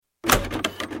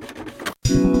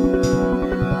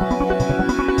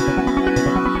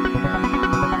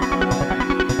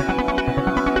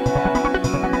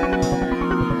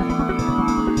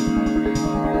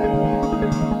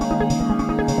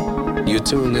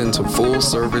into Full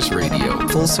Service Radio.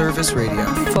 Full Service Radio.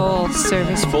 Full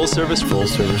service. Full service. Full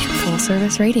service. Full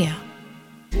service radio.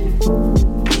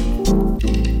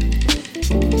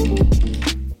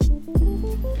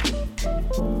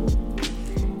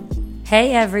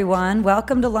 Hey everyone,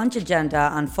 welcome to Lunch Agenda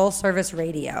on Full Service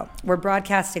Radio. We're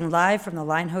broadcasting live from the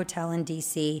Line Hotel in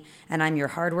DC, and I'm your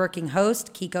hardworking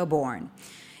host, Kiko Bourne.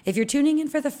 If you're tuning in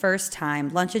for the first time,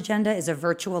 Lunch Agenda is a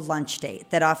virtual lunch date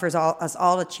that offers us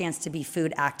all a chance to be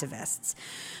food activists.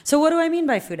 So what do I mean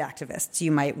by food activists,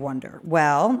 you might wonder?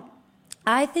 Well,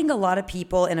 I think a lot of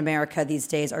people in America these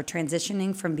days are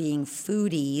transitioning from being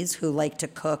foodies who like to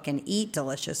cook and eat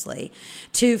deliciously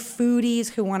to foodies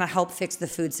who want to help fix the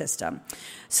food system.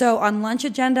 So on Lunch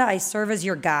Agenda, I serve as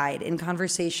your guide in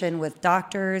conversation with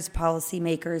doctors,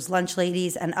 policymakers, lunch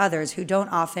ladies, and others who don't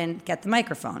often get the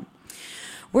microphone.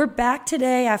 We're back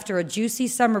today after a juicy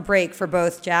summer break for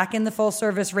both Jack in the Full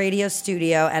Service Radio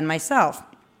studio and myself.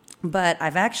 But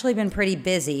I've actually been pretty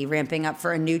busy ramping up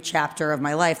for a new chapter of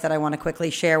my life that I want to quickly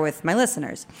share with my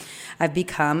listeners. I've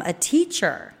become a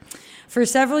teacher. For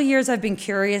several years, I've been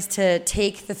curious to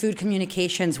take the food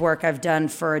communications work I've done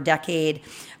for a decade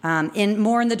in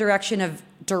the direction of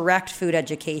direct food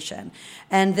education.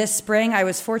 And this spring, I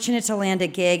was fortunate to land a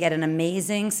gig at an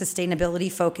amazing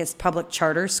sustainability-focused public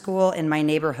charter school in my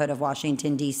neighborhood of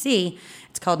Washington, D.C.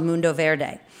 It's called Mundo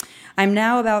Verde. I'm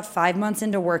now about 5 months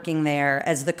into working there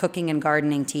as the cooking and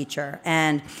gardening teacher.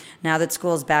 And now that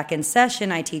school's back in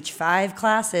session, I teach 5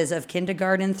 classes of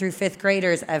kindergarten through 5th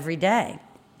graders every day.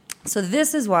 So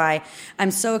this is why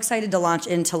I'm so excited to launch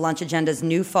into Lunch Agenda's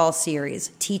new fall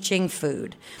series, Teaching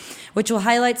Food, which will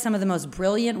highlight some of the most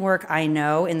brilliant work I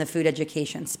know in the food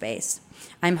education space.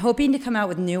 I'm hoping to come out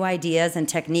with new ideas and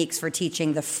techniques for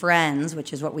teaching the friends,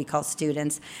 which is what we call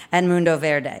students, at Mundo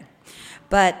Verde.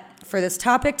 But for this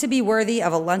topic to be worthy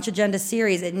of a Lunch Agenda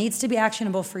series, it needs to be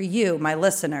actionable for you, my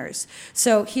listeners.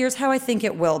 So here's how I think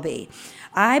it will be.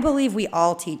 I believe we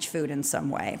all teach food in some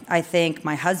way. I think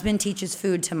my husband teaches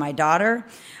food to my daughter.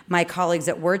 My colleagues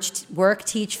at work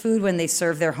teach food when they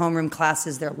serve their homeroom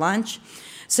classes their lunch.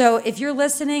 So if you're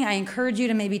listening, I encourage you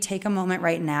to maybe take a moment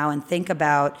right now and think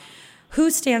about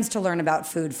who stands to learn about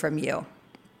food from you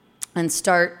and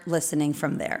start listening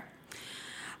from there.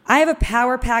 I have a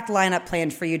power-packed lineup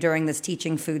planned for you during this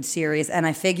Teaching Food series, and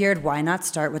I figured why not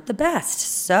start with the best?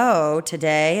 So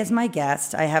today, as my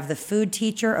guest, I have the food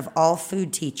teacher of all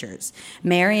food teachers,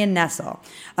 Marion Nestle,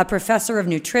 a professor of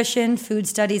nutrition, food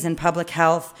studies, and public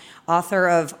health, author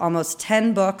of almost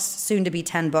 10 books, soon to be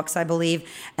 10 books, I believe,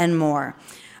 and more.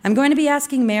 I'm going to be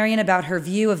asking Marion about her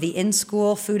view of the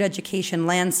in-school food education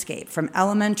landscape, from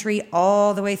elementary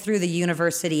all the way through the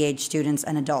university-age students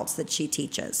and adults that she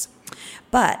teaches.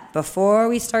 But before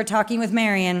we start talking with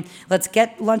Marion, let's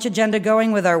get Lunch Agenda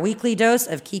going with our weekly dose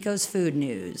of Kiko's food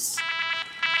news.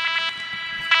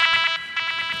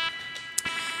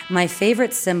 My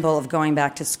favorite symbol of going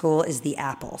back to school is the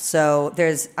apple. So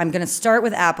I'm going to start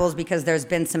with apples because there's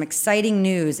been some exciting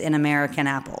news in American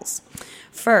apples.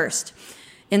 First,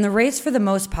 in the race for the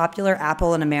most popular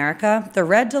apple in America, the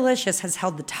Red Delicious has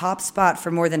held the top spot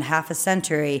for more than half a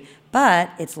century, but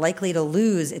it's likely to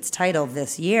lose its title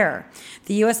this year.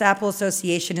 The U.S. Apple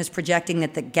Association is projecting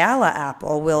that the Gala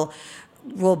apple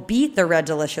will beat the Red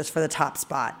Delicious for the top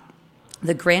spot.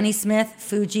 The Granny Smith,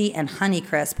 Fuji, and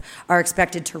Honeycrisp are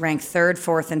expected to rank 3rd,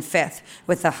 4th, and 5th,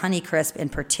 with the Honeycrisp in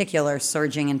particular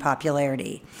surging in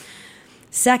popularity.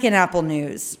 Second apple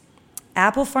news.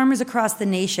 Apple farmers across the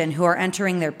nation who are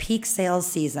entering their peak sales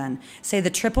season say the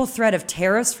triple threat of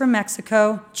tariffs from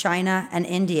Mexico, China, and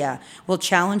India will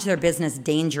challenge their business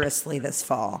dangerously this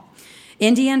fall.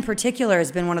 India in particular has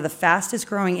been one of the fastest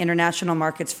growing international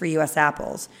markets for U.S.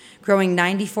 apples, growing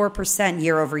 94%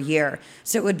 year over year,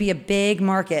 so it would be a big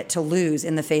market to lose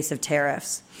in the face of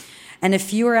tariffs. And if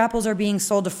fewer apples are being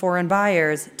sold to foreign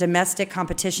buyers, domestic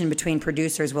competition between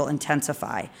producers will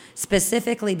intensify,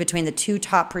 specifically between the 2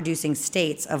 top producing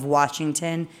states of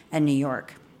Washington and New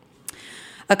York.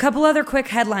 A couple other quick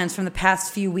headlines from the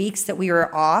past few weeks that we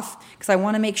were off, because I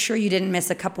want to make sure you didn't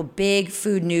miss a couple big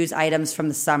food news items from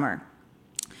the summer.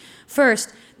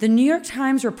 First, the New York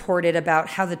Times reported about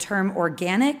how the term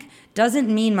organic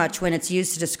doesn't mean much when it's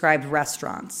used to describe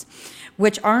restaurants,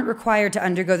 which aren't required to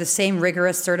undergo the same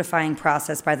rigorous certifying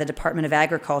process by the Department of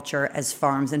Agriculture as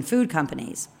farms and food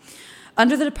companies.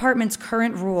 Under the department's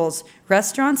current rules,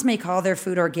 restaurants may call their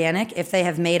food organic if they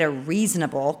have made a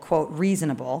reasonable, quote,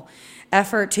 reasonable,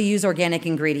 effort to use organic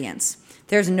ingredients.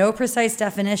 There's no precise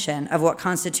definition of what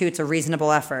constitutes a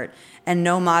reasonable effort and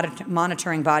no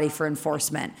monitoring body for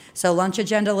enforcement. So Lunch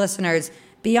Agenda listeners,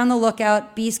 Be on the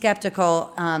lookout, be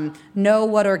skeptical, know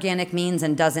what organic means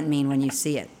and doesn't mean when you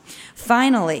see it.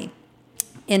 Finally,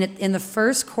 in the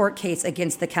first court case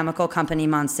against the chemical company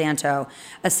Monsanto,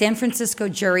 a San Francisco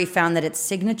jury found that its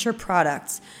signature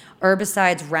products,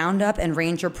 herbicides Roundup and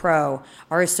Ranger Pro,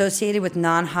 are associated with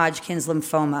non-Hodgkin's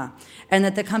lymphoma, and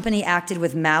that the company acted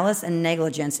with malice and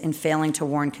negligence in failing to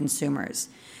warn consumers.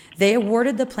 They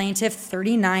awarded the plaintiff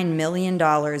 $39 million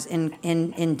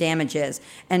in damages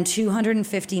and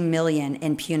 $250 million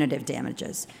in punitive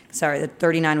damages. Sorry, the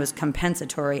 39 was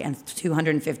compensatory and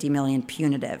 $250 million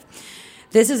punitive.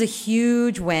 This is a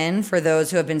huge win for those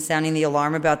who have been sounding the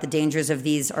alarm about the dangers of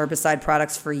these herbicide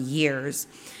products for years.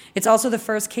 It's also the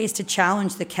first case to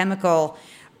challenge the chemical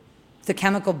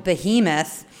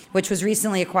behemoth, which was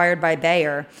recently acquired by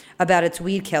Bayer, about its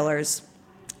weed killers.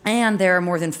 And there are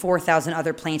more than 4,000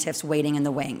 other plaintiffs waiting in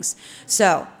the wings.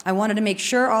 So I wanted to make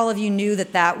sure all of you knew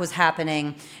that that was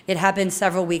happening. It happened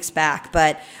several weeks back.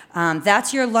 But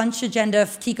that's your lunch agenda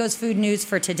of Kiko's Food News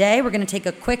for today. We're going to take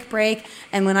a quick break.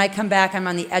 And when I come back, I'm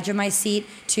on the edge of my seat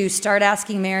to start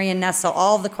asking Marion Nestle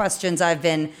all the questions I've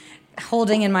been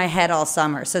holding in my head all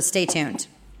summer. So stay tuned.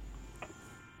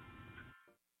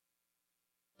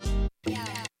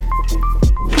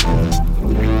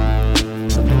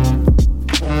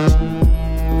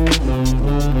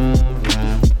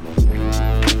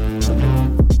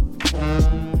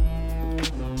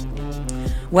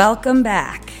 Welcome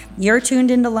back. You're tuned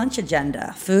into Lunch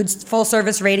Agenda, Full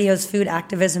Service Radio's food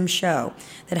activism show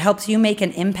that helps you make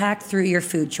an impact through your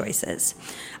food choices.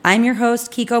 I'm your host,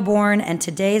 Kiko Bourne, and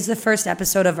today is the first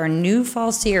episode of our new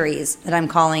fall series that I'm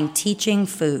calling Teaching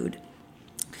Food.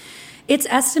 It's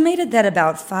estimated that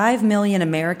about 5 million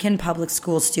American public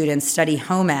school students study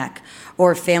home ec,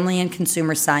 or family and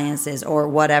consumer sciences, or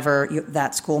whatever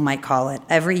that school might call it,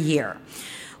 every year,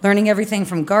 learning everything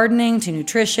from gardening to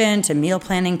nutrition to meal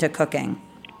planning to cooking.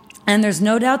 And there's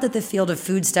no doubt that the field of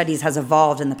food studies has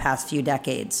evolved in the past few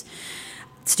decades.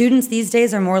 Students these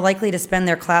days are more likely to spend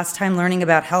their class time learning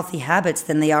about healthy habits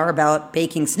than they are about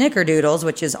baking snickerdoodles,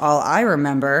 which is all I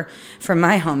remember from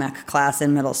my home ec class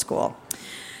in middle school.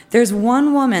 There's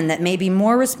one woman that may be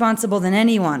more responsible than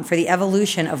anyone for the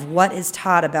evolution of what is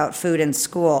taught about food in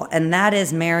school, and that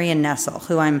is Marion Nestle,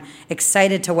 who I'm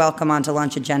excited to welcome onto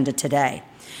Lunch Agenda today.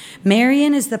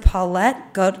 Marion is the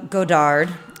Paulette Goddard,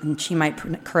 and she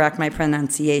might correct my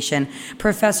pronunciation,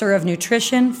 Professor of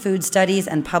Nutrition, Food Studies,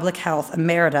 and Public Health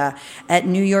Emerita at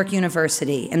New York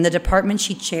University, in the department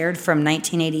she chaired from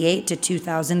 1988 to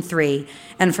 2003,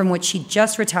 and from which she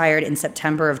just retired in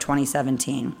September of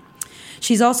 2017.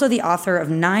 She's also the author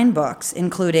of 9 books,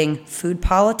 including Food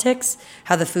Politics,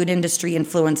 How the Food Industry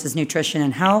Influences Nutrition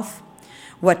and Health,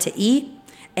 What to Eat,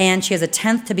 and she has a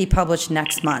 10th to be published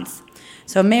next month.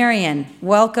 So Marion,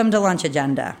 welcome to Lunch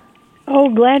Agenda. Oh,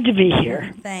 glad to be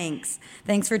here. Thanks.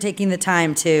 Thanks for taking the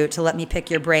time to let me pick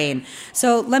your brain.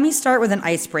 So let me start with an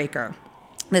icebreaker.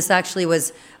 This actually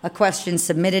was a question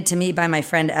submitted to me by my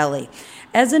friend Ellie.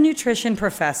 As a nutrition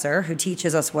professor who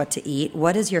teaches us what to eat,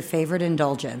 what is your favorite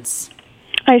indulgence?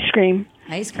 Ice cream.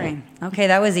 Ice cream. Okay,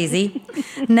 that was easy.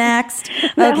 Next.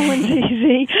 That Okay. one's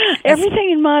easy.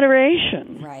 Everything in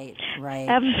moderation. Right.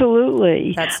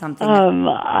 Absolutely. That's something.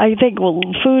 I think,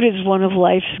 food is one of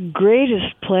life's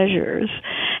greatest pleasures,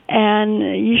 and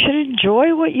you should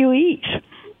enjoy what you eat.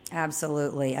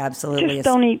 Absolutely. Just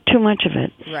don't eat too much of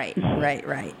it.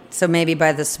 Right. So maybe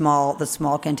by the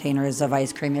small containers of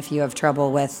ice cream if you have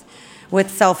trouble with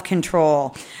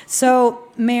self-control. So,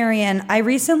 Marion, I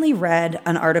recently read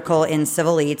an article in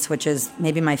Civil Eats, which is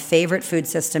maybe my favorite food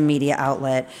system media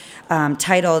outlet,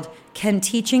 titled, Can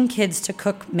Teaching Kids to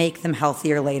Cook Make Them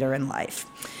Healthier Later in Life?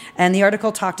 And the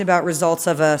article talked about results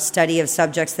of a study of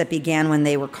subjects that began when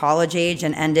they were college age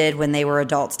and ended when they were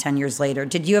adults 10 years later.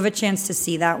 Did you have a chance to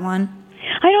see that one?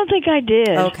 I don't think I did.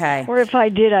 Okay. Or if I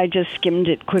did, I just skimmed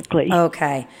it quickly.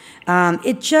 Okay.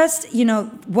 It just,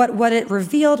 what it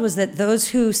revealed was that those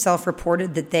who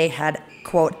self-reported that they had,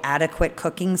 quote, adequate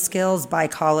cooking skills by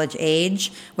college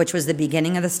age, which was the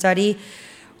beginning of the study,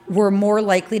 were more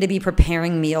likely to be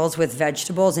preparing meals with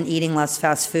vegetables and eating less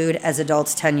fast food as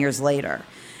adults 10 years later.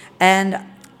 And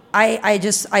I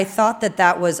thought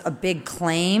that was a big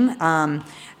claim, and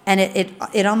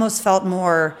it almost felt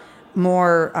more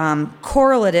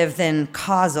correlative than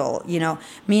causal,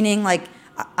 meaning like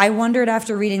I wondered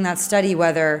after reading that study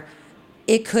whether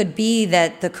it could be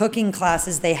that the cooking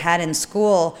classes they had in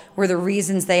school were the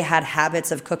reasons they had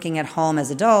habits of cooking at home as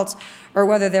adults, or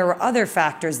whether there were other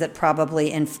factors that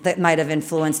probably that might have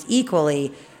influenced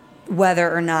equally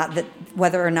whether or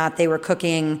not they were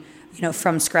cooking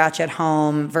from scratch at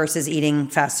home versus eating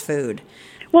fast food.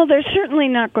 Well, they're certainly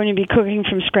not going to be cooking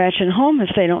from scratch at home if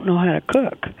they don't know how to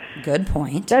cook. Good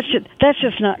point. That's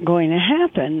just not going to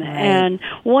happen. Right. And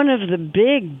one of the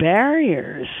big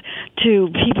barriers to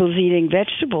people's eating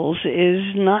vegetables is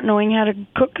not knowing how to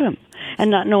cook them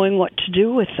and not knowing what to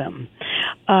do with them.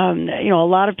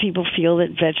 A lot of people feel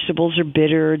that vegetables are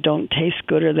bitter, or don't taste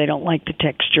good, or they don't like the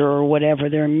texture, or whatever.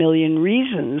 There are a million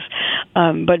reasons.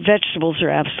 But vegetables are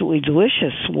absolutely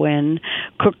delicious when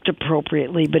cooked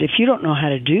appropriately. But if you don't know how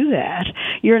to do that,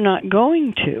 you're not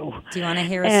going to. Do you want to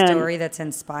hear a story that's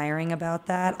inspiring about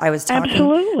that?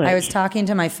 Absolutely. I was talking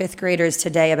to my fifth graders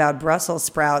today about Brussels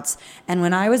sprouts. And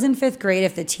when I was in fifth grade,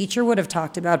 if the teacher would have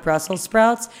talked about Brussels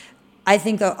sprouts, I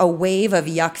think a wave of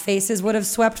yuck faces would have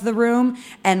swept the room.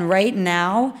 And right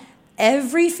now,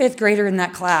 every fifth grader in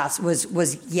that class was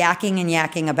yakking and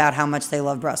yakking about how much they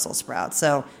love Brussels sprouts.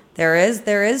 So there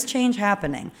is change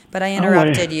happening. But I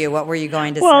interrupted you. What were you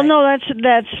going to say? Well, no,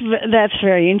 that's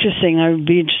very interesting. I would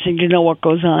be interested to know what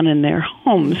goes on in their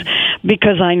homes,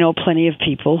 because I know plenty of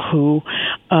people who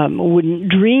wouldn't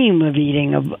dream of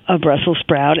eating a Brussels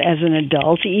sprout as an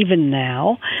adult, even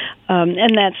now.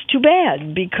 And that's too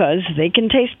bad, because they can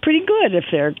taste pretty good if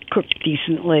they're cooked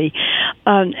decently.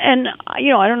 And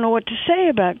I don't know what to say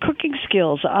about cooking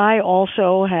skills. I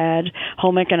also had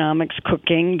home economics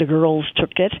cooking. The girls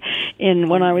took it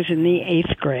when I was in the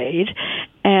 8th grade,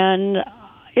 and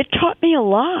it taught me a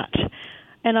lot.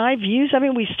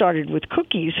 And we started with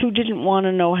cookies. Who didn't want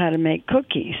to know how to make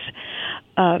cookies?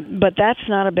 But that's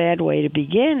not a bad way to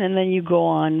begin, and then you go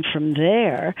on from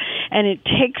there, and it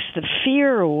takes the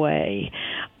fear away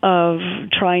of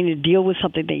trying to deal with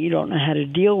something that you don't know how to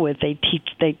deal with. They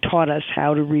taught us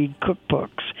how to read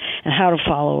cookbooks and how to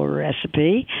follow a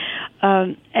recipe,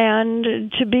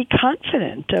 and to be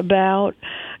confident about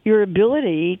your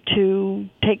ability to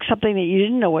take something that you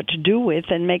didn't know what to do with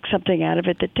and make something out of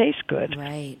it that tastes good.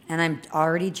 Right. And I'm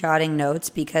already jotting notes,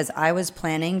 because I was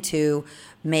planning to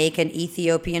make an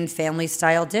Ethiopian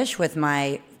family-style dish with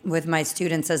my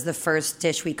students as the first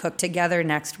dish we cook together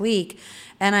next week.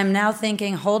 And I'm now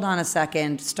thinking, hold on a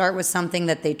second, start with something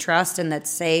that they trust and that's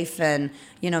safe, and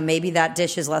maybe that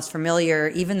dish is less familiar,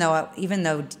 even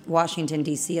though Washington,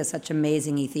 D.C. has such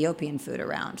amazing Ethiopian food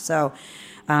around. So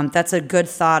that's a good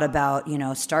thought about,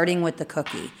 starting with the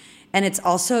cookie. And it's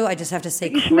also, I just have to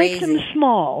say, crazy. Make them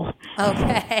small.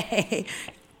 Okay.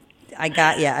 I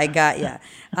got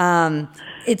you.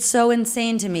 It's so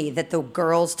insane to me that the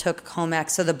girls took home ec,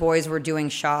 so the boys were doing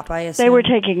shop, I assume? They were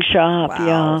taking shop, Wow.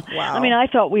 yeah. Wow. I mean, I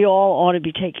thought we all ought to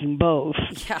be taking both.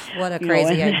 Yeah, what a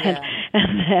crazy idea.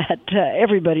 And that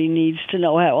everybody needs to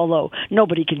know how, although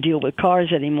nobody can deal with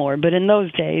cars anymore, but in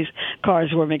those days,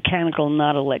 cars were mechanical,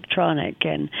 not electronic,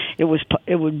 and it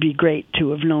would be great to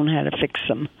have known how to fix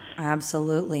them.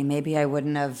 Absolutely. Maybe I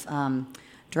wouldn't have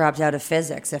dropped out of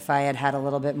physics if I had a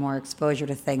little bit more exposure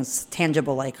to things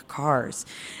tangible like cars.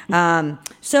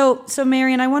 So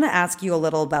Marion, I want to ask you a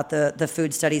little about the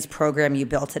food studies program you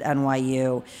built at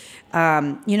NYU.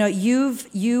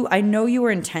 I know you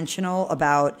were intentional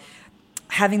about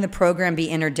having the program be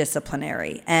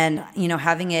interdisciplinary and,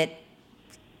 having it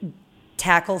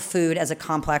tackle food as a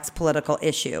complex political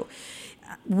issue.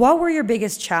 What were your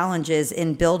biggest challenges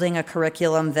in building a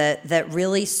curriculum that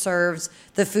really serves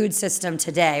the food system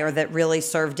today, or that really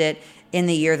served it in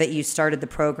the year that you started the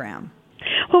program?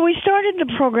 Well, we started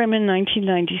the program in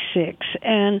 1996,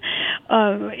 and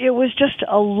it was just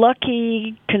a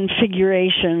lucky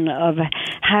configuration of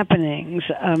happenings.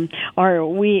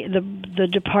 The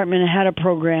department had a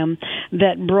program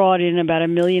that brought in about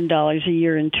 $1 million a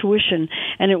year in tuition,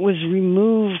 and it was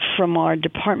removed from our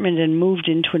department and moved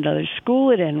into another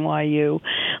school at NYU,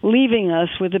 leaving us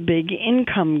with a big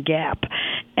income gap.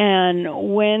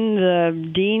 And when the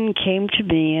dean came to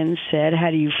me and said,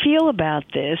 "How do you feel about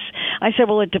this?" I said,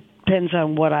 "Well, it depends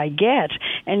on what I get."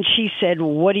 And she said,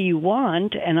 "What do you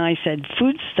want?" And I said,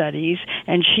 "Food studies."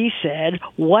 And she said,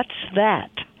 "What's that?"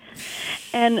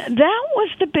 And that was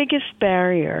the biggest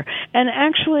barrier, and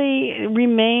actually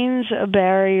remains a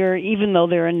barrier, even though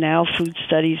there are now food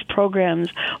studies programs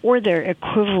or their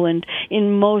equivalent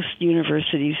in most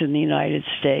universities in the United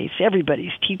States.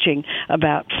 Everybody's teaching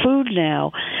about food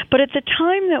now. But at the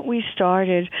time that we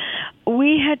started,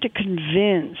 we had to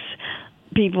convince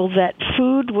people that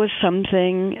food was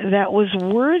something that was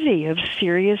worthy of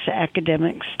serious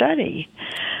academic study.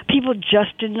 People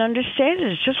just didn't understand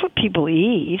it. It's just what people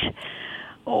eat.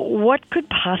 what could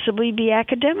possibly be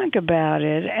academic about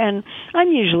it? And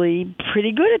I'm usually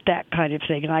pretty good at that kind of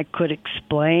thing. I could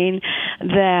explain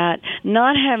that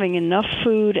not having enough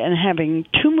food and having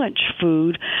too much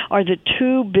food are the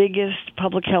two biggest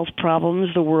public health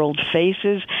problems the world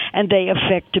faces, and they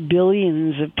affect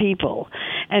billions of people.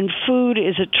 And food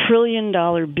is a $1 trillion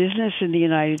business in the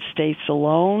United States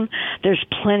alone. There's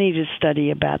plenty to study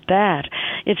about that.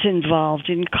 It's involved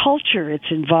in culture.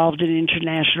 It's involved in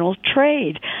international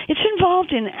trade. It's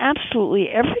involved in absolutely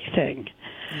everything.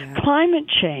 Yeah. Climate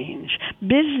change,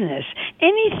 business,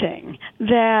 anything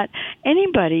that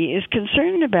anybody is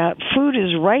concerned about, food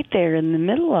is right there in the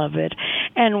middle of it.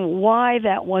 And why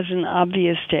that wasn't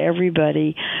obvious to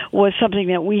everybody was something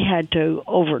that we had to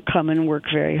overcome and work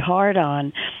very hard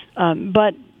on.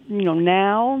 But,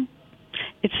 now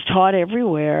it's taught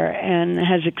everywhere and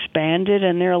has expanded,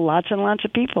 and there are lots and lots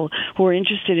of people who are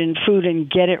interested in food and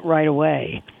get it right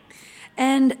away.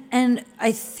 And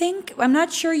I think, I'm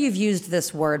not sure you've used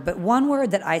this word, but one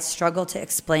word that I struggle to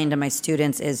explain to my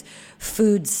students is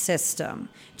food system.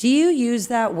 Do you use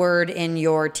that word in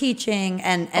your teaching?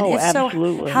 And if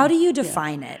absolutely. So, how do you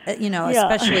define it?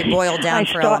 Especially boiled down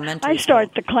for elementary I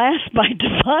start the class by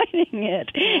defining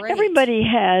it. Great. Everybody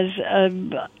has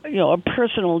a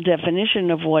personal definition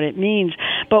of what it means,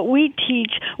 but we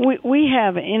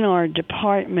have in our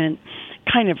department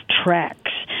kind of tracks.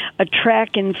 A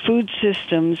track in food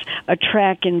systems, a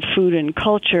track in food and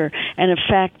culture, and a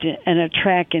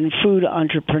track in food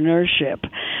entrepreneurship.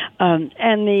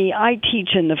 I teach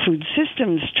in the food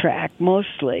systems track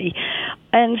mostly,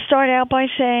 and start out by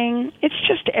saying it's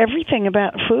just everything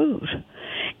about food.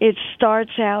 It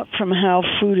starts out from how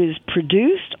food is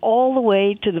produced all the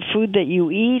way to the food that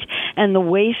you eat and the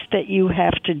waste that you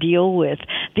have to deal with.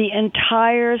 The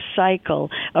entire cycle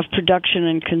of production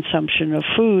and consumption of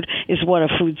food is what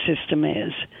a food system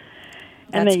is.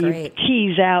 And then you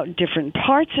tease out different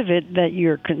parts of it that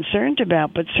you're concerned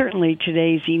about, but certainly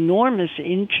today's enormous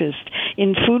interest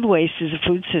in food waste is a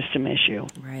food system issue.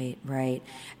 Right.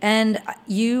 And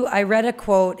I read a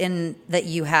quote that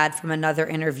you had from another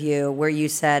interview where you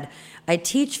said, "I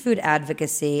teach food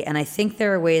advocacy, and I think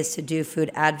there are ways to do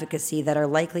food advocacy that are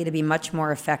likely to be much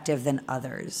more effective than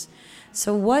others."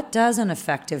 So what does an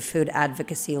effective food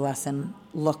advocacy lesson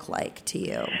look like to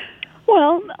you?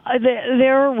 Well,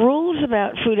 there are rules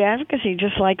about food advocacy,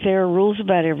 just like there are rules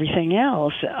about everything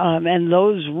else. And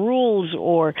those rules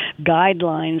or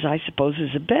guidelines, I suppose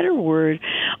is a better word,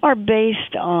 are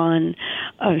based on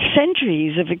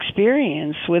centuries of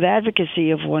experience with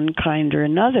advocacy of one kind or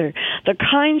another. The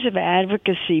kinds of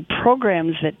advocacy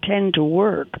programs that tend to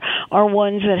work are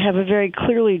ones that have a very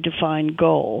clearly defined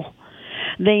goal.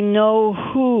 They know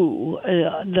who,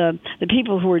 the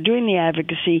people who are doing the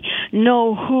advocacy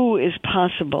know who is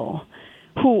possible,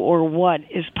 who or what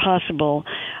is possible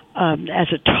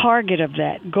as a target of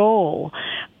that goal.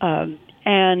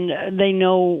 And they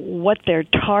know what they're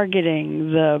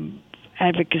targeting the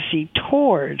advocacy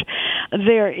toward.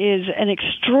 There is an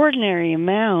extraordinary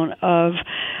amount of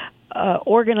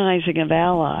organizing of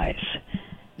allies.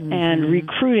 Mm-hmm. And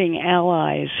recruiting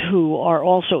allies who are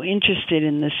also interested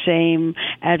in the same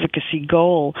advocacy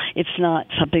goal. It's not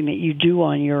something that you do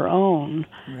on your own.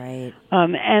 Right.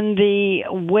 And the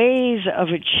ways of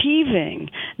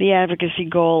achieving the advocacy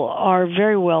goal are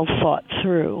very well thought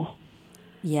through.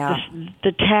 Yeah.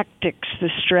 The tactics,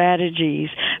 the strategies.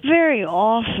 Very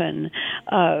often,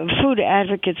 food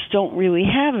advocates don't really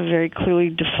have a very clearly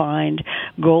defined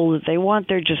goal that they want.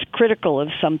 They're just critical of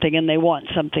something and they want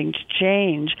something to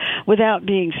change without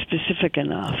being specific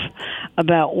enough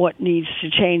about what needs to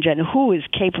change and who is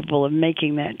capable of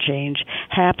making that change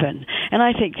happen. And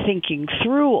I think thinking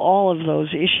through all of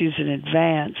those issues in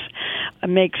advance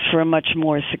makes for a much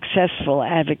more successful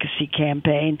advocacy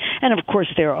campaign. And of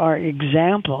course, there are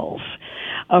examples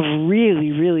of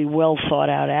really, really well thought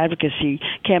out advocacy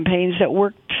campaigns that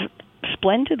worked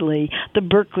splendidly. The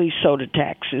Berkeley soda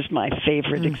tax is my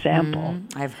favorite example.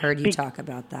 I've heard you talk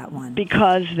about that one.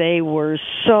 Because they were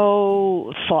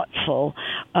so thoughtful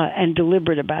and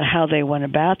deliberate about how they went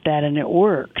about that, and it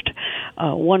worked.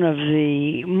 One of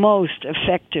the most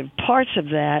effective parts of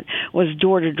that was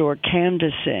door-to-door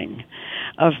canvassing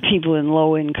of people in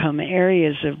low-income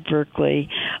areas of Berkeley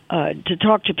to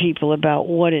talk to people about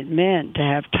what it meant to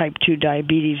have type 2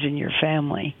 diabetes in your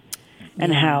family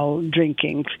and how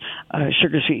drinking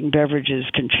sugar-sweetened beverages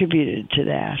contributed to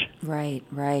that. Right.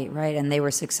 And they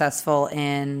were successful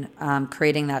in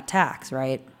creating that tax,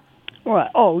 right? Right.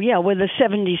 Oh, yeah, with a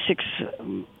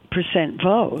 76% 8%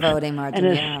 vote. Voting margin,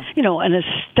 and an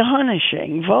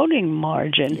astonishing voting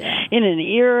margin in an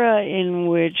era in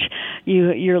which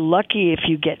you're lucky if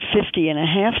you get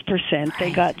 50.5%.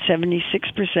 They got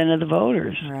 76% of the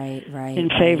voters in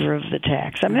favor of the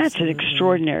tax. I mean, that's an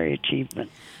extraordinary achievement.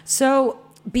 So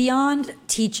beyond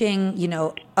teaching,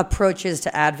 approaches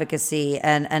to advocacy,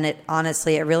 and it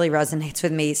honestly, it really resonates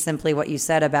with me, simply what you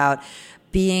said about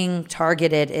being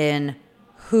targeted in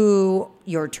who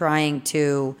you're trying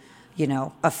to,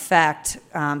 affect.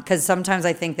 Because sometimes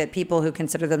I think that people who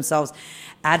consider themselves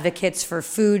advocates for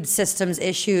food systems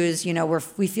issues,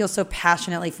 we feel so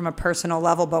passionately from a personal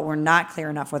level, but we're not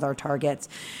clear enough with our targets.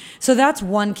 So that's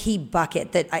one key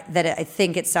bucket that I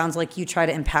think it sounds like you try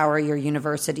to empower your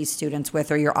university students with,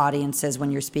 or your audiences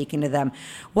when you're speaking to them.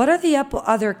 What are the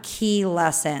other key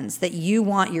lessons that you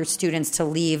want your students to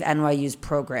leave NYU's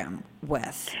program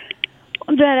with?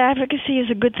 That advocacy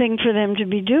is a good thing for them to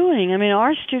be doing. I mean,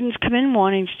 our students come in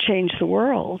wanting to change the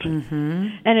world. Mm-hmm.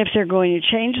 And if they're going to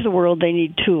change the world, they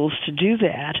need tools to do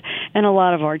that. And a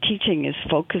lot of our teaching is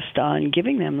focused on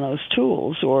giving them those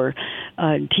tools, or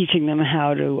teaching them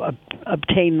how to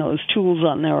obtain those tools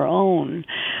on their own.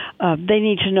 They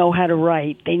need to know how to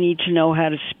write. They need to know how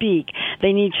to speak.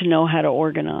 They need to know how to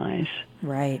organize.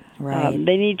 Right.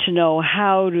 They need to know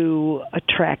how to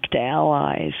attract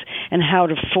allies and how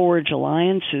to forge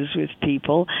alliances with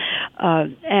people,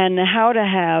 and how to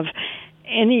have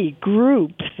any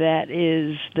group that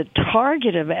is the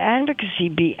target of advocacy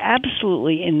be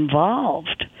absolutely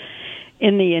involved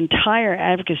in the entire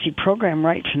advocacy program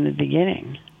right from the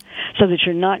beginning, so that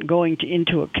you're not going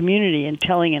into a community and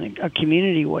telling a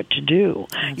community what to do.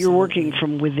 Absolutely. You're working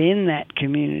from within that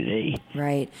community.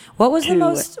 Right. What was the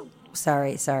most...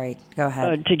 Sorry. Go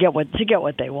ahead. To get what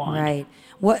they want. Right.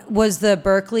 What was the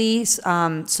Berkeley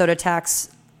soda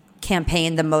tax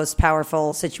campaign the most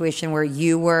powerful situation where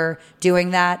you were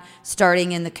doing that,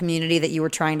 starting in the community that you were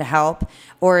trying to help,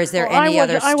 or is there any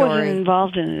other story? I wasn't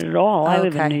involved in it at all. I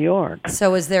live in New York.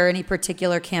 So, is there any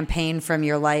particular campaign from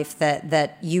your life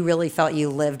that you really felt you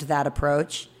lived that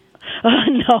approach?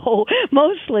 No,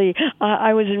 mostly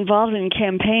I was involved in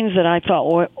campaigns that I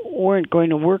thought weren't going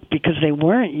to work because they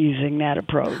weren't using that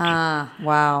approach.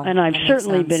 Wow. And I've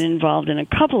certainly been involved in a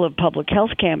couple of public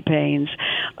health campaigns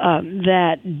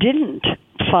that didn't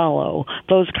follow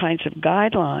those kinds of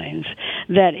guidelines,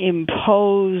 that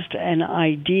imposed an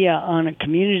idea on a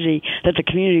community that the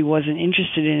community wasn't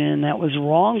interested in and that was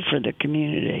wrong for the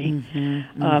community.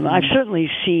 I've certainly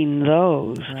seen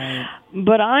those. Right.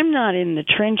 But I'm not in the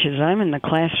trenches. I'm in the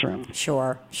classroom.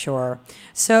 Sure.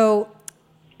 So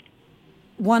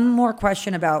one more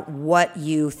question about what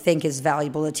you think is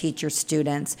valuable to teach your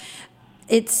students.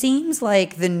 It seems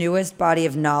like the newest body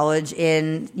of knowledge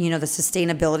in, the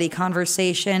sustainability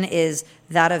conversation is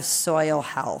that of soil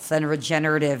health and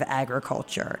regenerative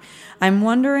agriculture. I'm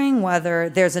wondering whether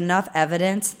there's enough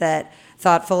evidence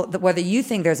whether you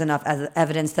think there's enough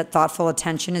evidence that thoughtful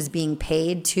attention is being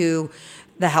paid to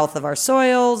the health of our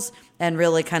soils and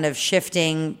really kind of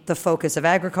shifting the focus of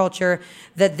agriculture,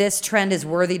 that this trend is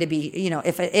worthy to be,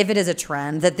 if it is a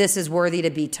trend, that this is worthy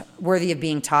of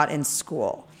being taught in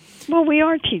school. Well, we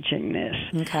are teaching this.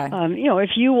 Okay.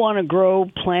 If you want to grow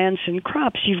plants and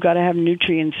crops, you've got to have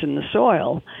nutrients in the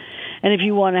soil. And if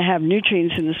you want to have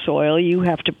nutrients in the soil, you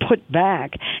have to put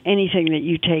back anything that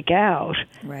you take out.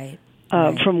 Right.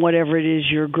 From whatever it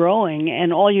is you're growing.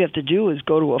 And all you have to do is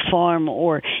go to a farm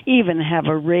or even have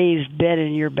a raised bed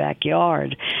in your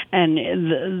backyard.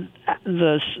 And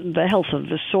the health of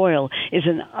the soil is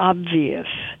an obvious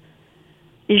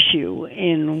issue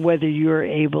in whether you're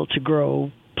able to grow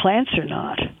plants or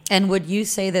not. And would you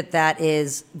say that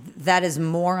is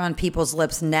more on people's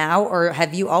lips now, or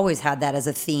have you always had that as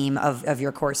a theme of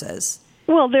your courses?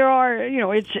 Well, there are,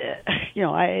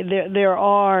 there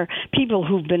are people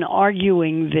who've been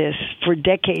arguing this for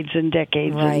decades and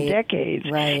decades and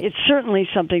decades. Right. It's certainly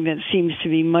something that seems to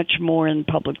be much more in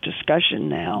public discussion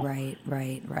now.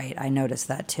 Right. I noticed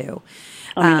that too.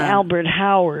 I mean, Albert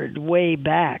Howard, way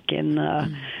back in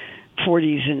the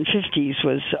 40s and 50s,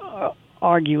 was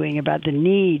arguing about the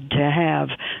need to have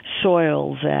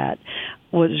soil that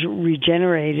was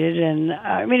regenerated. And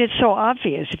I mean, it's so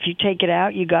obvious. If you take it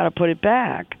out, you got to put it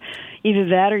back. Either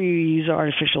that or you use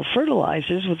artificial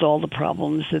fertilizers with all the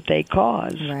problems that they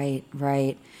cause.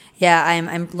 Right. Yeah,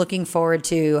 I'm looking forward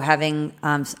to having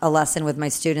a lesson with my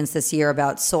students this year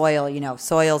about soil.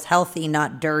 Soil's healthy,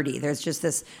 not dirty. There's just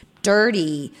this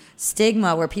dirty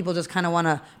stigma where people just kind of want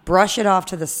to brush it off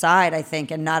to the side, I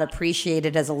think, and not appreciate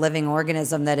it as a living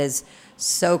organism that is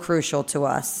so crucial to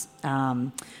us.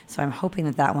 So I'm hoping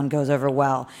that one goes over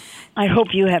well. I hope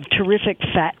you have terrific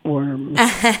fat worms.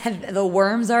 The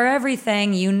worms are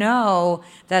everything. You know,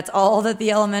 that's all that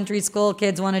the elementary school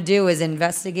kids want to do is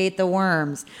investigate the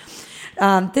worms.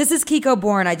 This is Kiko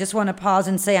Born. I just want to pause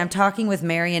and say I'm talking with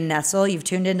Marion Nessel. You've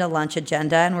tuned into Lunch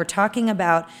Agenda, and we're talking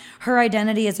about her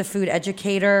identity as a food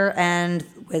educator and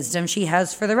wisdom she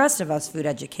has for the rest of us food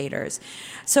educators.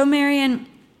 So, Marion,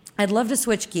 I'd love to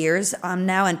switch gears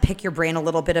now and pick your brain a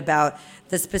little bit about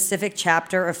the specific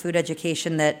chapter of food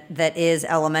education that is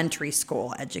elementary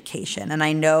school education. And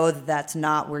I know that that's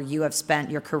not where you have spent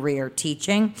your career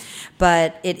teaching,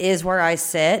 but it is where I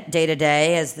sit day to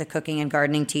day as the cooking and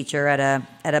gardening teacher at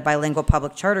a bilingual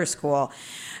public charter school.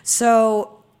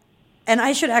 So, and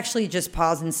I should actually just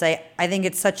pause and say, I think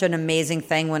it's such an amazing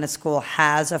thing when a school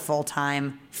has a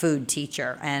full-time food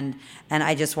teacher. And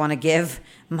I just want to give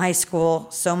my school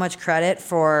so much credit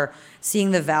for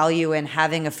seeing the value in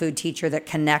having a food teacher that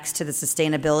connects to the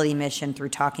sustainability mission through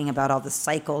talking about all the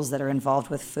cycles that are involved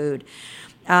with food.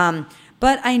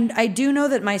 But I do know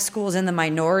that my school is in the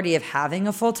minority of having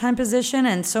a full-time position.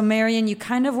 And so, Marion, you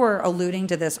kind of were alluding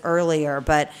to this earlier,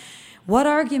 but what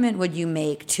argument would you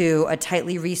make to a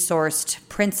tightly resourced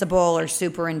principal or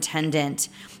superintendent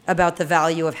about the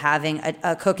value of having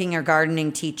a cooking or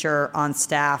gardening teacher on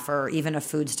staff or even a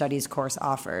food studies course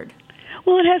offered?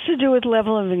 Well, it has to do with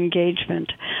level of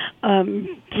engagement,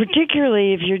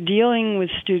 particularly if you're dealing with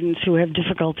students who have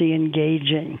difficulty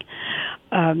engaging.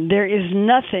 There is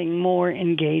nothing more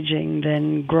engaging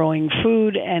than growing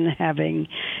food and having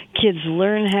kids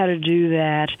learn how to do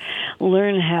that,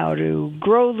 learn how to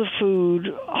grow the food,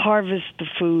 harvest the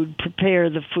food, prepare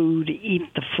the food,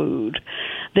 eat the food.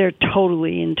 They're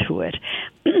totally into it.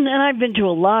 And I've been to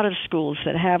a lot of schools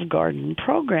that have garden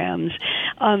programs,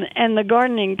 and the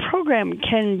gardening program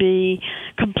can be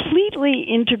completely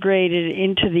integrated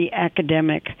into the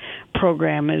academic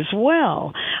program as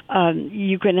well.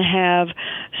 You can have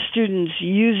students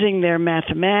using their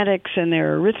mathematics and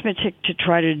their arithmetic to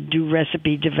try to do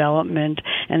recipe development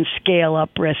and scale up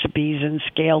recipes and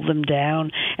scale them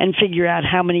down and figure out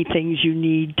how many things you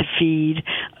need to feed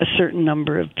a certain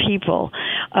number of people.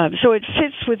 So it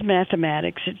fits with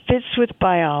mathematics. It fits with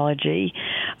biology.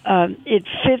 It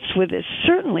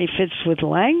certainly fits with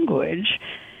language,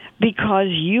 because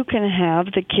you can have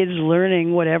the kids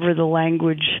learning whatever the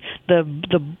language,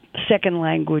 the second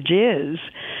language is.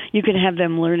 You can have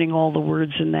them learning all the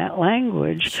words in that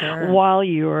language while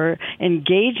you're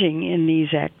engaging in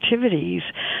these activities.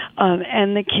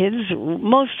 And the kids,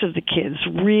 most of the kids,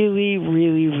 really,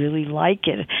 really, really like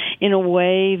it in a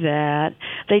way that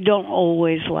they don't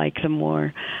always like the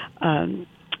more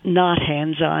not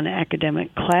hands-on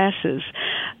academic classes.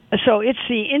 So it's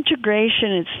the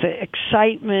integration, it's the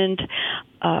excitement,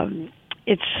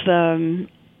 it's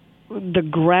the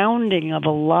grounding of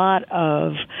a lot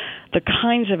of the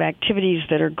kinds of activities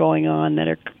that are going on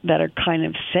that are kind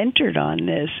of centered on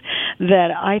this,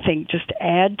 that I think just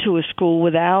add to a school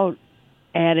without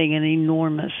adding an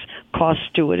enormous cost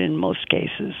to it in most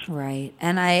cases. Right.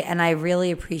 And I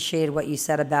really appreciated what you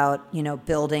said about,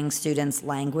 building students'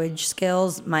 language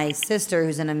skills. My sister,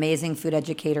 who's an amazing food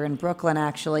educator in Brooklyn,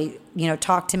 actually,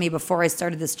 talked to me before I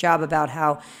started this job about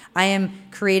how I am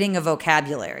creating a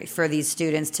vocabulary for these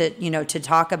students to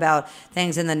talk about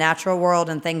things in the natural world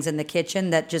and things in the kitchen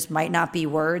that just might not be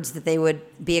words that they would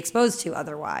be exposed to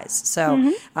otherwise.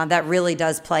 So that really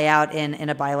does play out in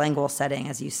a bilingual setting,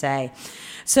 as you say.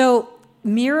 So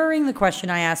mirroring the question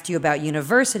I asked you about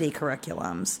university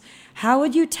curriculums, how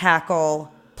would you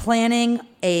tackle planning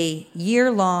a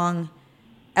year-long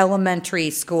elementary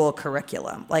school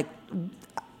curriculum? Like,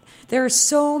 there are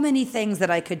so many things that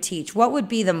I could teach. What would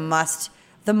be the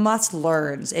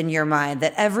must-learns in your mind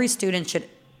that every student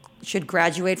should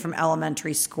graduate from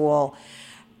elementary school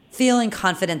feeling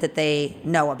confident that they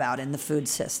know about in the food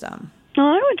system? Well,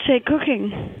 I would say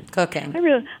cooking. Cooking.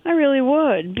 I really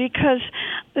would, because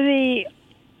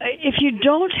if you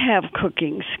don't have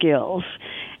cooking skills,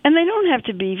 and they don't have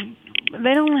to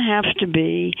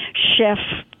be chef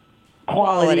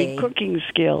quality cooking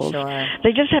skills. Sure.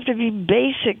 They just have to be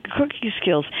basic cooking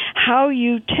skills. How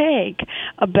you take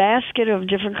a basket of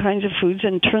different kinds of foods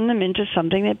and turn them into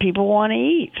something that people want to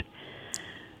eat.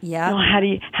 Yeah. Well,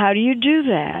 how do you do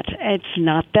that? It's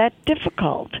not that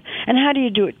difficult. And how do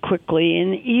you do it quickly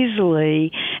and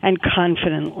easily and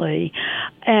confidently?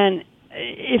 And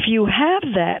if you have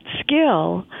that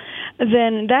skill,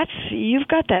 then you've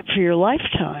got that for your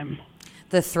lifetime.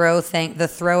 The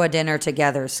throw a dinner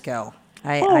together skill.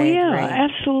 I yeah, agree.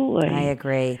 absolutely. I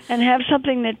agree. And have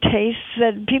something that tastes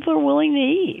that people are willing to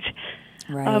eat.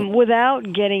 Right. Without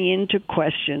getting into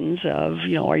questions of,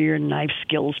 are your knife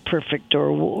skills perfect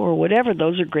or whatever.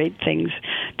 Those are great things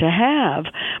to have.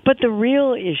 But the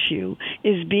real issue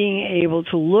is being able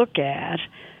to look at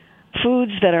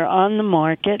foods that are on the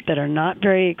market that are not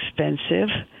very expensive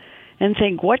and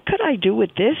think, what could I do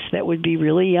with this that would be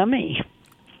really yummy?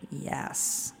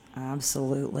 Yes,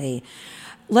 absolutely.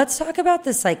 Let's talk about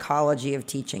the psychology of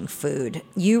teaching food.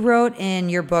 You wrote in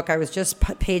your book, I was just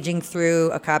paging through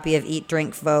a copy of Eat,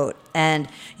 Drink, Vote, and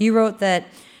you wrote that,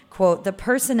 quote, the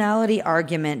personality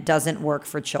argument doesn't work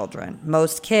for children.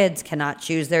 Most kids cannot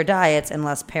choose their diets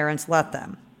unless parents let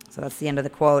them. So that's the end of the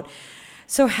quote.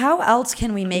 So how else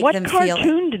can we make them feel... What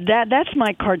cartoon did that... That's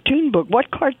my cartoon book.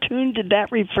 What cartoon did that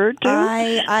refer to?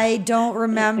 I don't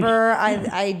remember.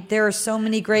 There are so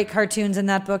many great cartoons in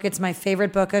that book. It's my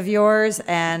favorite book of yours,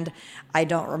 and I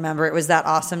don't remember. It was that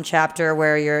awesome chapter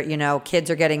where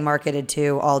kids are getting marketed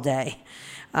to all day.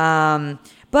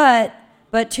 But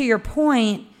to your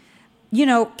point,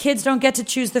 kids don't get to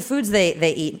choose the foods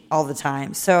they eat all the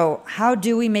time. So how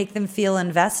do we make them feel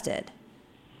invested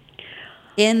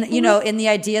in the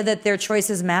idea that their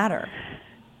choices matter?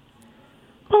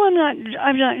 Well,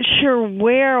 I'm not sure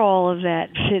where all of that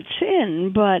fits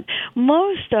in, but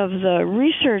most of the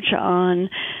research on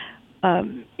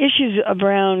issues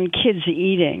around kids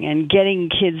eating and getting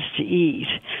kids to eat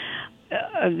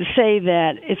say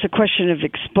that it's a question of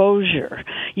exposure.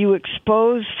 You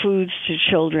expose foods to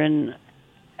children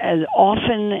as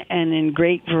often and in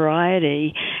great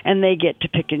variety, and they get to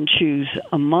pick and choose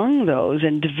among those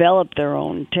and develop their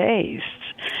own tastes.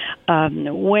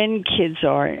 When kids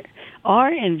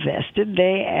are invested,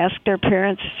 they ask their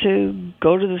parents to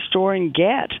go to the store and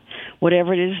get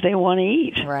whatever it is they want to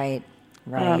eat. Right.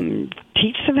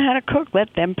 Teach them how to cook.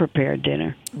 Let them prepare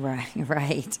dinner.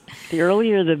 Right. The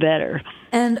earlier, the better.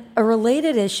 And a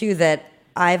related issue that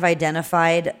I've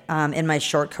identified in my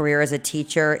short career as a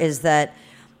teacher is that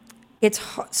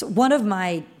so one of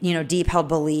my, deep-held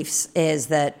beliefs is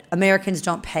that Americans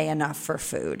don't pay enough for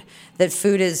food, that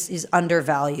food is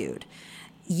undervalued.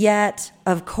 Yet,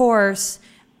 of course,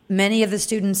 many of the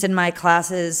students in my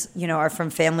classes, are from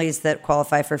families that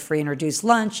qualify for free and reduced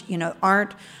lunch,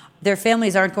 their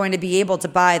families aren't going to be able to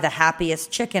buy the happiest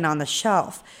chicken on the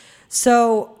shelf.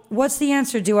 So what's the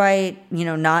answer? Do I,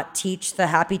 not teach the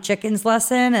happy chickens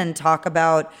lesson and talk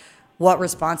about what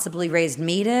responsibly raised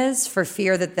meat is for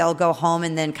fear that they'll go home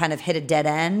and then kind of hit a dead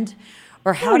end?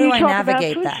 Or how do I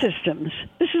navigate about that? Food systems.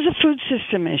 This is a food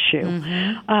system issue.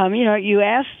 Mm-hmm. You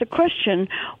ask the question,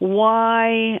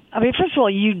 why? First of all,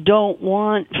 you don't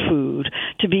want food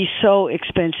to be so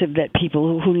expensive that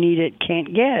people who need it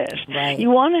can't get it. Right. You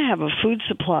want to have a food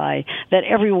supply that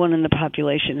everyone in the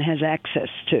population has access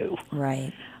to.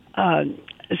 Right.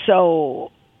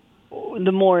 So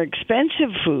the more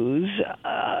expensive foods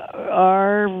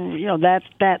are,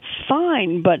 that's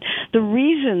fine. But the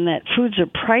reason that foods are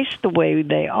priced the way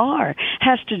they are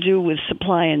has to do with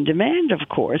supply and demand, of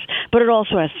course, but it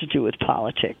also has to do with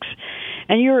politics.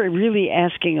 And you're really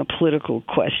asking a political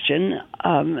question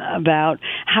about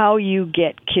how you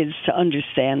get kids to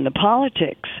understand the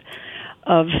politics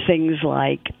of things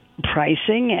like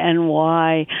pricing and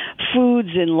why foods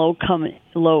in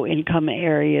low-income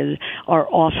areas are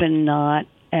often not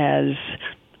as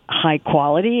high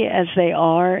quality as they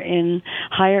are in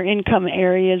higher income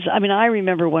areas. I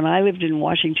remember when I lived in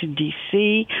Washington,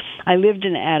 D.C., I lived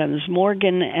in Adams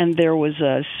Morgan, and there was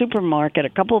a supermarket a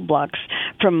couple of blocks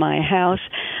from my house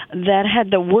that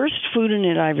had the worst food in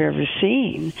it I've ever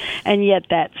seen. And yet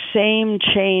that same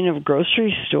chain of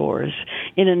grocery stores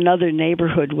in another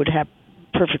neighborhood would have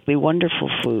perfectly wonderful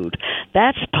food.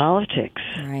 That's politics.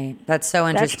 Right. That's so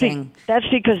interesting. That's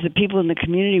because the people in the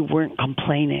community weren't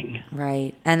complaining.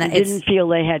 Right. And they didn't feel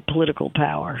they had political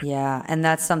power. Yeah. And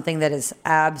that's something that is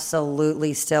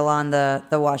absolutely still on the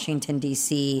Washington,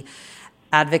 D.C.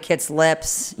 advocates'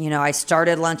 lips. I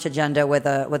started Lunch Agenda with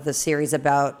a series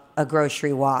about a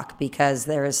grocery walk because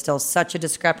there is still such a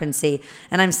discrepancy.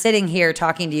 And I'm sitting here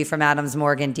talking to you from Adams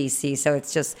Morgan, D.C., so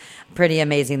it's just pretty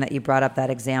amazing that you brought up that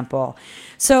example.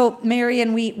 So,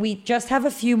 Marian, we just have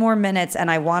a few more minutes, and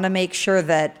I want to make sure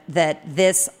that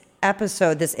this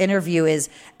episode, this interview, is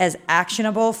as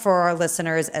actionable for our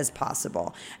listeners as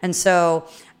possible. And so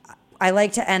I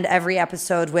like to end every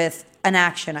episode with an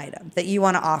action item that you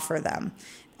want to offer them.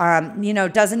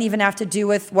 Doesn't even have to do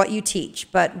with what you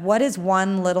teach, but what is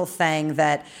one little thing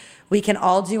that we can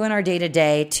all do in our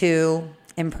day-to-day to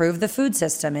improve the food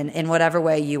system in whatever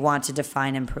way you want to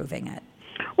define improving it?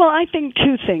 Well, I think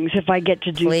two things, if I get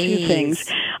to do Please. two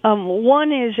things.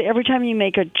 One is every time you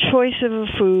make a choice of a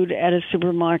food at a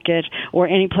supermarket or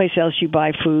any place else you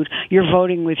buy food, you're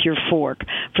voting with your fork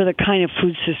for the kind of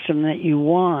food system that you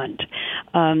want.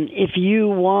 If you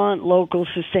want local,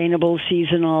 sustainable,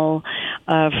 seasonal,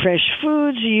 fresh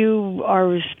foods, you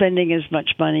are spending as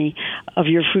much money of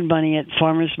your food money at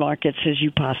farmers markets as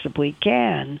you possibly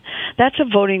can. That's a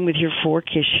voting with your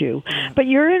fork issue. But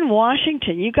you're in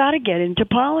Washington. You got to get into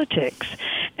politics.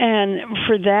 And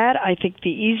for that, I think the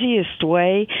easiest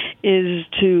way is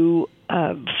to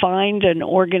find an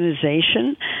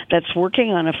organization that's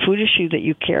working on a food issue that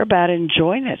you care about and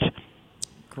join it.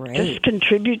 Great. Just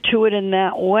contribute to it in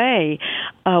that way,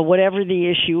 whatever the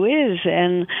issue is.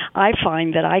 And I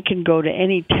find that I can go to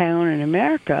any town in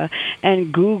America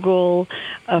and Google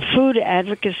food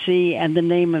advocacy and the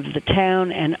name of the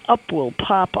town, and up will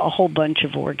pop a whole bunch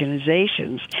of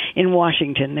organizations. In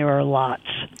Washington, there are lots.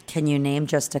 Can you name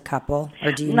just a couple,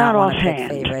 or do you not want to pick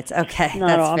offhand favorites? Okay, not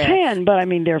that's offhand, fair. but I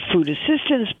mean, there are food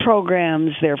assistance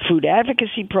programs, there are food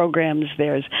advocacy programs,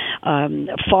 there's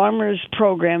farmers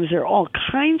programs, there are all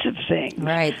kinds of things.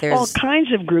 Right, there's all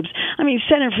kinds of groups. I mean,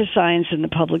 Center for Science and the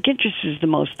Public Interest is the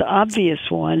most obvious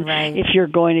one. Right. If you're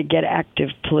going to get active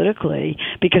politically,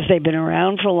 because they've been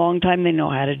around for a long time, they know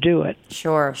how to do it.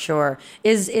 Sure.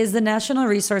 Is the National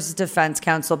Resources Defense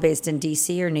Council based in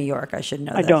D.C. or New York? I should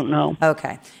know this. I don't know.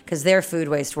 Okay, because their food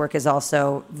waste work is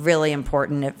also really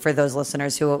important for those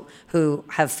listeners who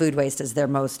have food waste as their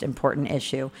most important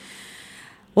issue.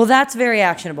 Well, that's very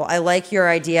actionable. I like your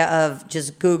idea of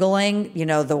just Googling,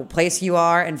 the place you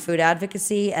are and food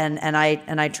advocacy, and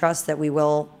I trust that we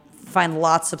will find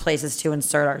lots of places to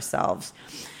insert ourselves.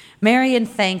 Marian,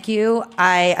 thank you.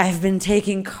 I've been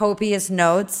taking copious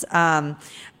notes. I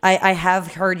have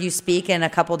heard you speak in a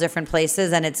couple different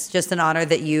places, and it's just an honor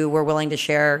that you were willing to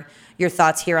share your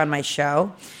thoughts here on my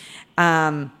show.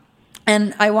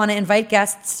 And I want to invite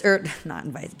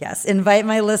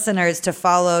my listeners to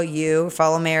follow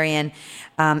Marian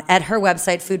at her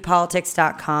website,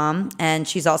 foodpolitics.com. And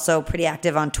she's also pretty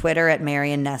active on Twitter at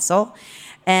Marian Nessel.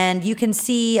 And you can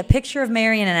see a picture of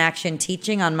Marian in action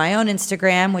teaching on my own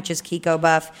Instagram, which is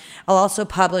KikoBuff. I'll also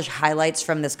publish highlights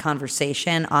from this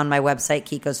conversation on my website,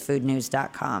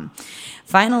 kikosfoodnews.com.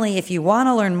 Finally, if you want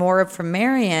to learn more from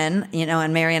Marian,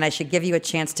 and Marian, I should give you a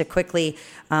chance to quickly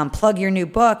plug your new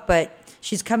book, but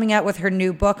she's coming out with her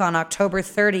new book on October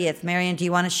 30th. Marian, do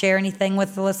you want to share anything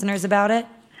with the listeners about it?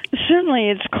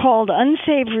 Certainly. It's called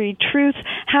Unsavory Truth,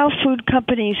 How Food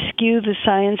Companies Skew the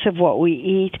Science of What We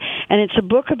Eat. And it's a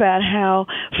book about how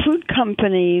food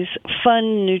companies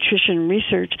fund nutrition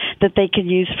research that they can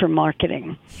use for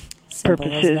marketing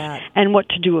purposes, and what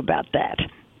to do about that.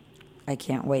 I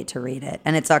can't wait to read it.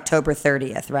 And it's October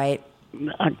 30th, right?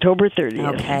 October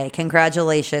 30th. Okay,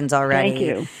 congratulations already. Thank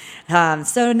you.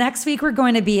 So next week we're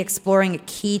going to be exploring a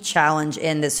key challenge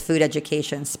in this food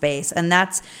education space, and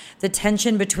that's the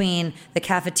tension between the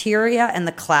cafeteria and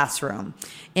the classroom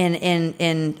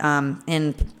in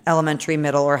elementary,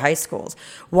 middle, or high schools.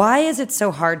 Why is it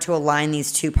so hard to align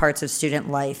these two parts of student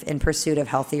life in pursuit of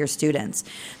healthier students?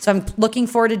 So I'm looking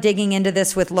forward to digging into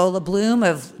this with Lola Bloom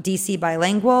of DC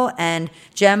Bilingual and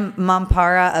Jem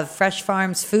Mampara of Fresh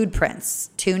Farms Food Prints.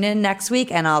 Tune in next week,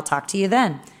 and I'll talk to you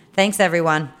then. Thanks,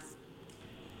 everyone.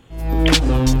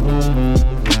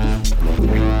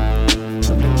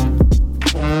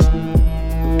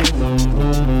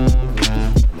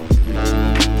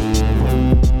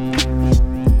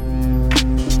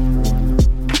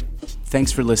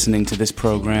 Thanks for listening to this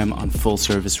program on Full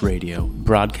Service Radio,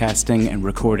 broadcasting and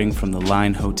recording from the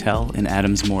Line Hotel in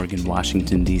Adams Morgan,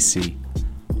 Washington, D.C.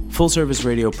 Full Service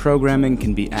Radio programming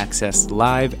can be accessed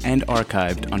live and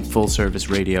archived on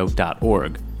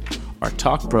fullserviceradio.org. Our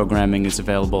talk programming is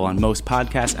available on most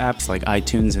podcast apps like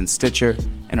iTunes and Stitcher,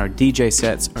 and our DJ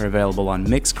sets are available on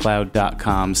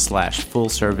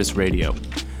mixcloud.com/fullserviceradio.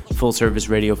 Full Service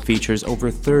Radio features over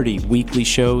 30 weekly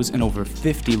shows and over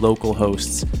 50 local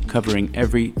hosts covering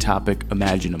every topic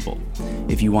imaginable.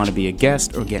 If you want to be a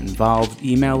guest or get involved,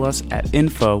 email us at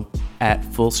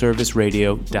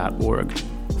info@fullserviceradio.org.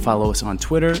 Follow us on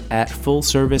Twitter at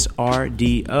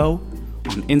FullServiceRDO,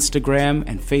 on Instagram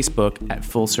and Facebook at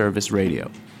Full Service Radio.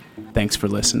 Thanks for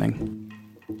listening.